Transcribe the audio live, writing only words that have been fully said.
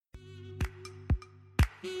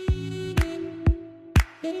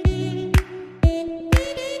Very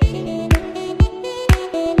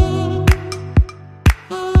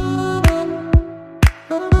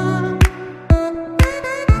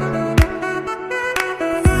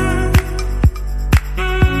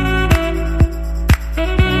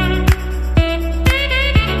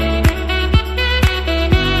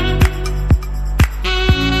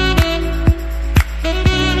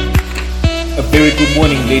good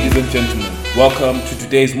morning, ladies and gentlemen. Welcome to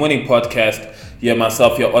today's morning podcast. Here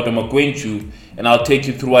myself, your Otto Gwenchu, and I'll take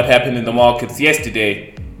you through what happened in the markets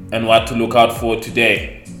yesterday and what to look out for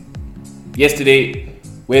today. Yesterday,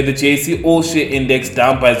 where the JSE All Share Index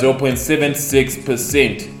down by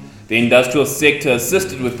 0.76%. The industrial sector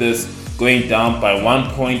assisted with this, going down by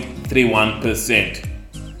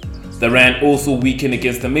 1.31%. The rand also weakened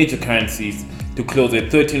against the major currencies to close at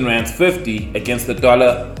 13 rands 50 against the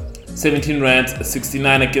dollar, 17 rands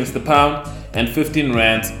 69 against the pound, and 15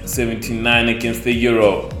 rands 79 against the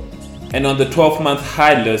euro. And on the 12-month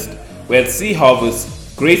high list, we had Sea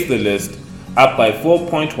Harvest grace the list, up by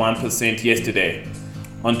 4.1% yesterday.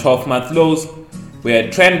 On 12-month lows, we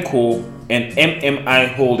had Trendcore and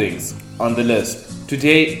MMI Holdings on the list.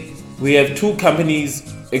 Today, we have two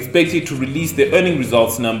companies expected to release their earning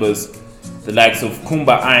results numbers, the likes of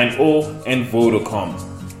Kumba Iron Ore and Vodacom.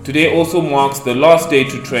 Today also marks the last day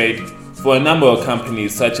to trade for a number of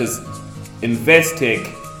companies such as Investec,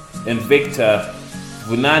 Invicta,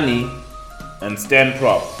 Vunani, and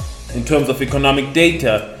Stanprop. In terms of economic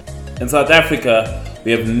data, in South Africa,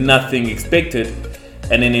 we have nothing expected,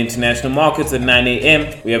 and in international markets at 9 a.m.,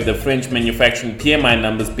 we have the French manufacturing PMI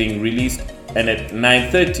numbers being released, and at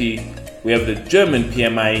 9:30, we have the German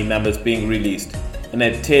PMI numbers being released, and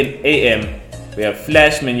at 10 a.m., we have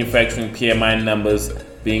flash manufacturing PMI numbers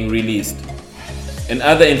being released. In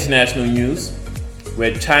other international news,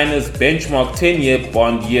 where China's benchmark 10-year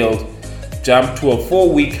bond yield jumped to a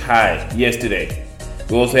 4-week high yesterday.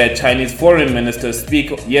 We also had Chinese foreign minister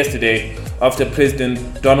speak yesterday after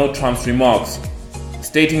President Donald Trump's remarks,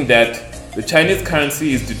 stating that the Chinese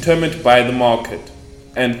currency is determined by the market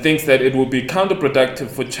and thinks that it will be counterproductive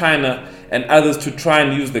for China and others to try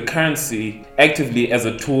and use the currency actively as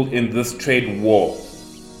a tool in this trade war.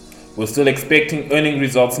 We're still expecting earning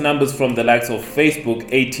results numbers from the likes of Facebook,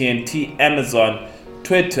 AT&T, Amazon,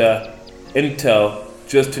 Twitter, Intel,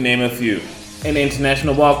 just to name a few. In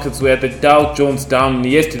international markets, we had the Dow Jones down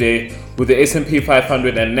yesterday with the S&P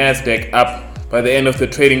 500 and Nasdaq up by the end of the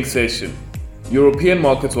trading session. European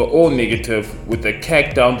markets were all negative, with the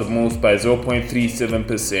CAC down the most by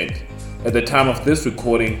 0.37%. At the time of this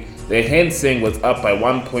recording, the Hang Seng was up by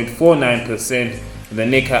 1.49% and the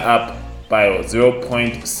Nikkei up by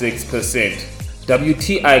 0.6%.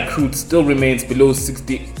 WTI crude still remains below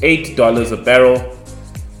 $68 a barrel,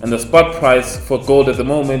 and the spot price for gold at the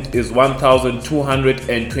moment is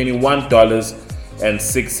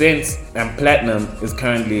 $1,221.06, and platinum is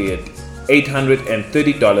currently at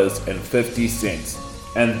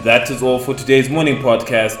 $830.50. And that is all for today's morning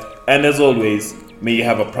podcast, and as always, may you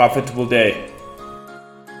have a profitable day.